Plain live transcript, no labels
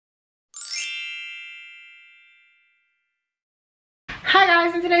Hi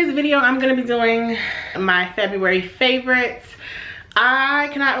guys, in today's video I'm going to be doing my February favorites. I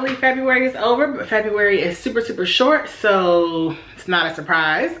cannot believe February is over, but February is super short, so it's not a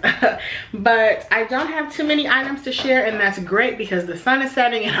surprise. But I don't have too many items to share, and that's great because the sun is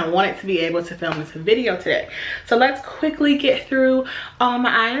setting and I wanted to be able to film this video today. So let's quickly get through all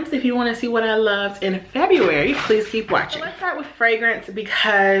my items. If you want to see what I loved in February, please keep watching. So let's start with fragrance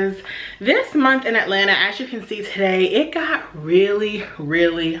because this month in Atlanta, as you can see today, it got really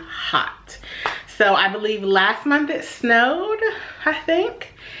hot. So I believe last month it snowed, I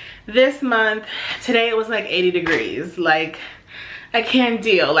think. This month, today it was like 80 degrees. Like, I can't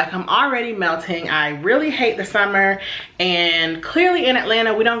deal. Like, I'm already melting. I really hate the summer. And clearly in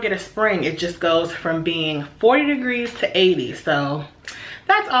Atlanta, we don't get a spring. It just goes from being 40 degrees to 80. So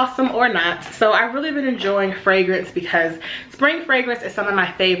that's awesome or not. So I've really been enjoying fragrance because spring fragrance is some of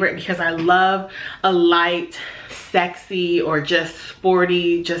my favorite because I love a light, sexy, or just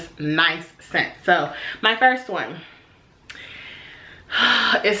sporty, just nice scent. So my first one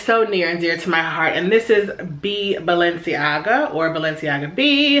is so near and dear to my heart, and this is Balenciaga or Balenciaga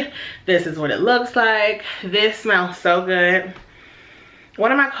B. This is what it looks like. This smells so good.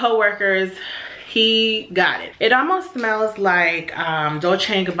 One of my co-workers, he got it. It almost smells like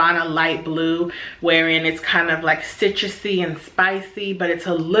Dolce & Gabbana light blue, wherein it's kind of like citrusy and spicy, but it's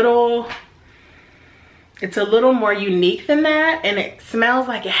a little more unique than that, and it smells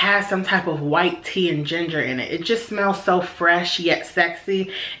like it has some type of white tea and ginger in it. It just smells so fresh yet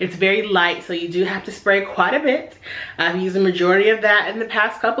sexy. It's very light, so you do have to spray quite a bit. I've used the majority of that in the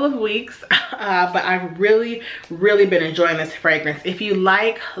past couple of weeks, but I've really been enjoying this fragrance. If you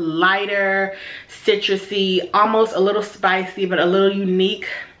like lighter, citrusy, almost a little spicy, but a little unique,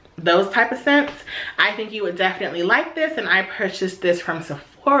 those type of scents, I think you would definitely like this. And I purchased this from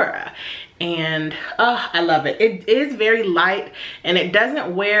Sephora, and I love it. It is very light and it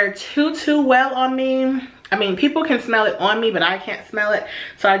doesn't wear too well on me. I mean, people can smell it on me, but I can't smell it.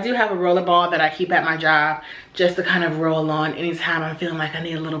 So I do have a roller ball that I keep at my job just to kind of roll on anytime I'm feeling like I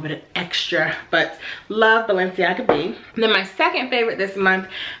need a little bit of extra. But love Balenciaga B. And then my second favorite this month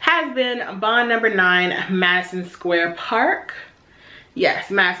has been Bond No. 9 Madison Square Park.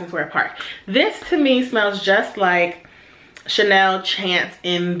 Yes, Madison Square Park. This to me smells just like Chanel Chance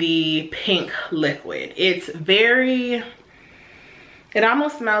in the pink liquid. It's very, it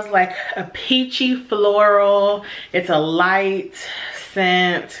almost smells like a peachy floral. It's a light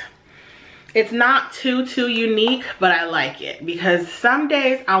scent. It's not too unique, but I like it because some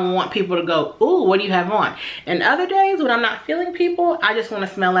days I want people to go, ooh, what do you have on? And other days when I'm not feeling people, I just want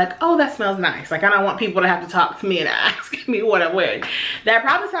to smell like, oh, that smells nice. Like, I don't want people to have to talk to me and ask me what I'm wearing. That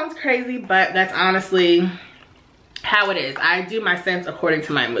probably sounds crazy, but that's honestly how it is. I do my scents according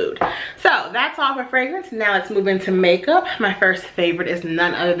to my mood. So that's all for fragrance. Now let's move into makeup. My first favorite is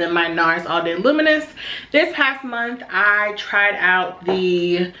none other than my NARS All Day Luminous. This past month I tried out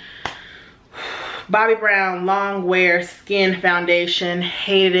the Bobbi Brown Long Wear Skin Foundation.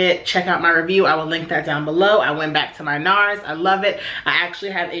 Hated it. Check out my review. I will link that down below. I went back to my NARS. I love it. I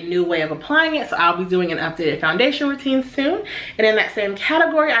actually have a new way of applying it, so I'll be doing an updated foundation routine soon. And in that same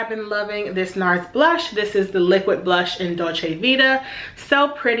category, I've been loving this NARS blush. This is the liquid blush in Dolce Vita. So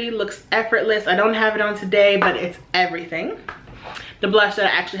pretty, looks effortless. I don't have it on today, but it's everything. The blush that I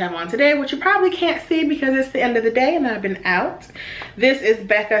actually have on today, which you probably can't see because it's the end of the day and I've been out. This is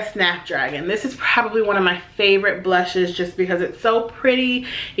Becca Snapdragon. This is probably one of my favorite blushes just because it's so pretty.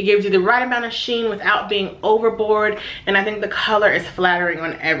 It gives you the right amount of sheen without being overboard, and I think the color is flattering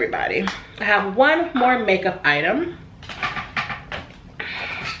on everybody. I have one more makeup item,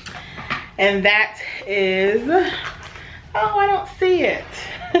 and that is, oh, I don't see it.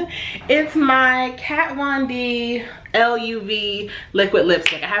 It's my Kat Von D LUV liquid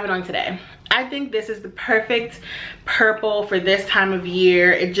lipstick. I have it on today. I think this is the perfect purple for this time of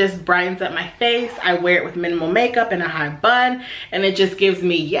year. It just brightens up my face. I wear it with minimal makeup and a high bun, and it just gives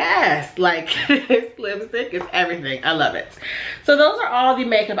me, yes, like this lipstick is everything. I love it. So those are all the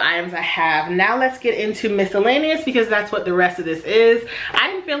makeup items I have. Now let's get into miscellaneous because that's what the rest of this is. I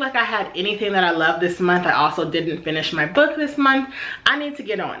didn't feel like I had anything that I love this month. I also didn't finish my book this month. I need to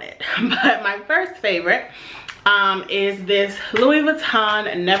get on it. But my first favorite is this Louis Vuitton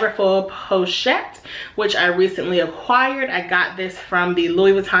Neverfull Pouchette, which I recently acquired. I got this from the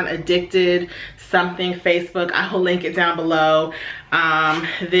Louis Vuitton Addicted something Facebook. I will link it down below.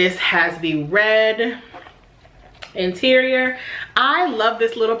 This has the red Interior, I love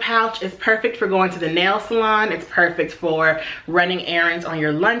this little pouch. It's perfect for going to the nail salon. It's perfect for running errands on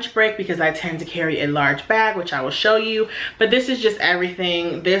your lunch break because I tend to carry a large bag, which I will show you. But this is just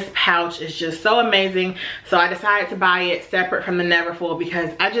everything. This pouch is just so amazing. So I decided to buy it separate from the Neverfull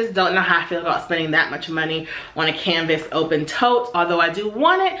because I just don't know how I feel about spending that much money on a canvas open tote, although I do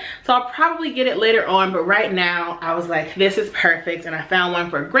want it. So I'll probably get it later on, but right now I was like, this is perfect. And I found one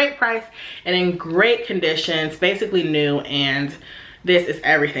for a great price and in great conditions, basically new, and this is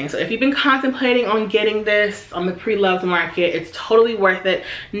everything. So if you've been contemplating on getting this on the pre-loved market, it's totally worth it.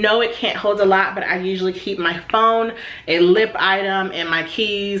 No, it can't hold a lot, but I usually keep my phone, a lip item, and my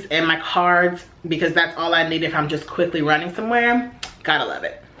keys and my cards because that's all I need if I'm just quickly running somewhere. Gotta love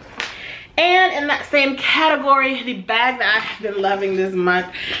it. And in that same category, the bag that I've been loving this month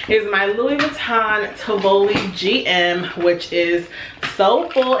is my Louis Vuitton Tivoli GM, which is so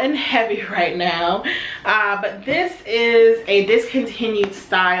full and heavy right now. But this is a discontinued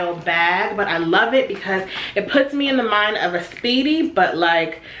style bag, but I love it because it puts me in the mind of a Speedy, but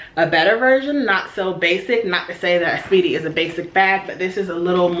like a better version, not so basic. Not to say that a Speedy is a basic bag, but this is a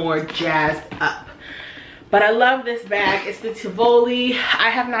little more jazzed up. But I love this bag. It's the Tivoli. I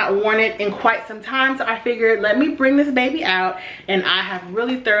have not worn it in quite some time, so I figured let me bring this baby out, and I have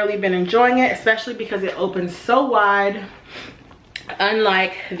really thoroughly been enjoying it, especially because it opens so wide,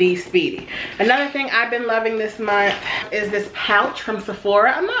 unlike the Speedy. Another thing I've been loving this month is this pouch from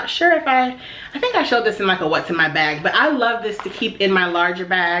Sephora. I'm not sure if I think I showed this in like a what's in my bag, but I love this to keep in my larger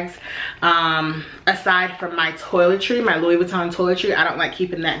bags. Aside from my toiletry, my Louis Vuitton toiletry, I don't like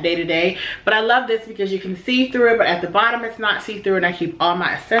keeping that day to day, but I love this because you can see through it, but at the bottom it's not see through, and I keep all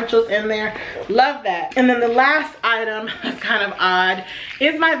my essentials in there. Love that. And then the last item that's kind of odd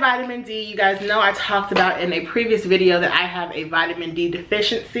is my vitamin D. You guys know I talked about in a previous video that I have a vitamin D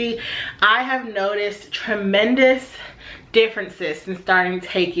deficiency. I have noticed tremendous differences since starting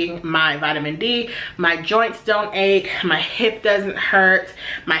taking my vitamin D. My joints don't ache, my hip doesn't hurt,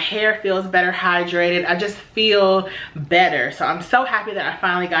 my hair feels better hydrated. I just feel better. So I'm so happy that I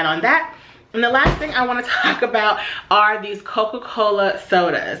finally got on that. And the last thing I want to talk about are these Coca-Cola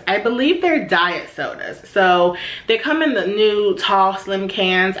sodas. I believe they're diet sodas. So they come in the new tall slim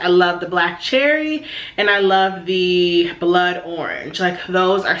cans. I love the black cherry and I love the blood orange. Like,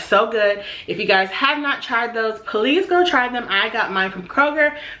 those are so good. If you guys have not tried those, please go try them. I got mine from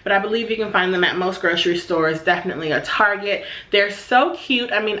Kroger, but I believe you can find them at most grocery stores, definitely a Target. They're so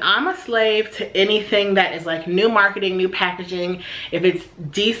cute. I mean, I'm a slave to anything that is like new marketing, new packaging. If it's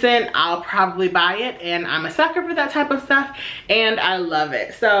decent, I'll probably buy it, and I'm a sucker for that type of stuff, and I love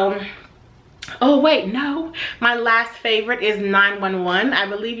it. So, oh wait, no, my last favorite is 911. I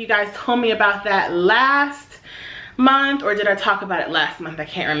believe you guys told me about that last month, or did I talk about it last month? I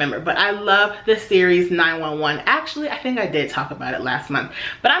can't remember, but I love the series 911. Actually, I think I did talk about it last month,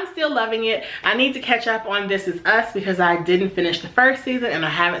 but I'm still loving it. I need to catch up on This Is Us because I didn't finish the first season and I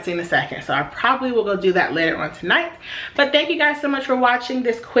haven't seen the second, so I probably will go do that later on tonight. But thank you guys so much for watching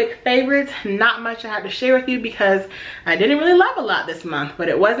this quick favorites. Not much I had to share with you because I didn't really love a lot this month, but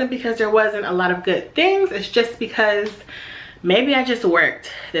it wasn't because there wasn't a lot of good things. It's just because maybe I just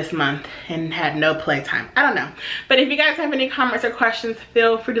worked this month and had no playtime. I don't know. But if you guys have any comments or questions,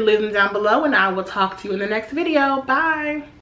 feel free to leave them down below, and I will talk to you in the next video. Bye.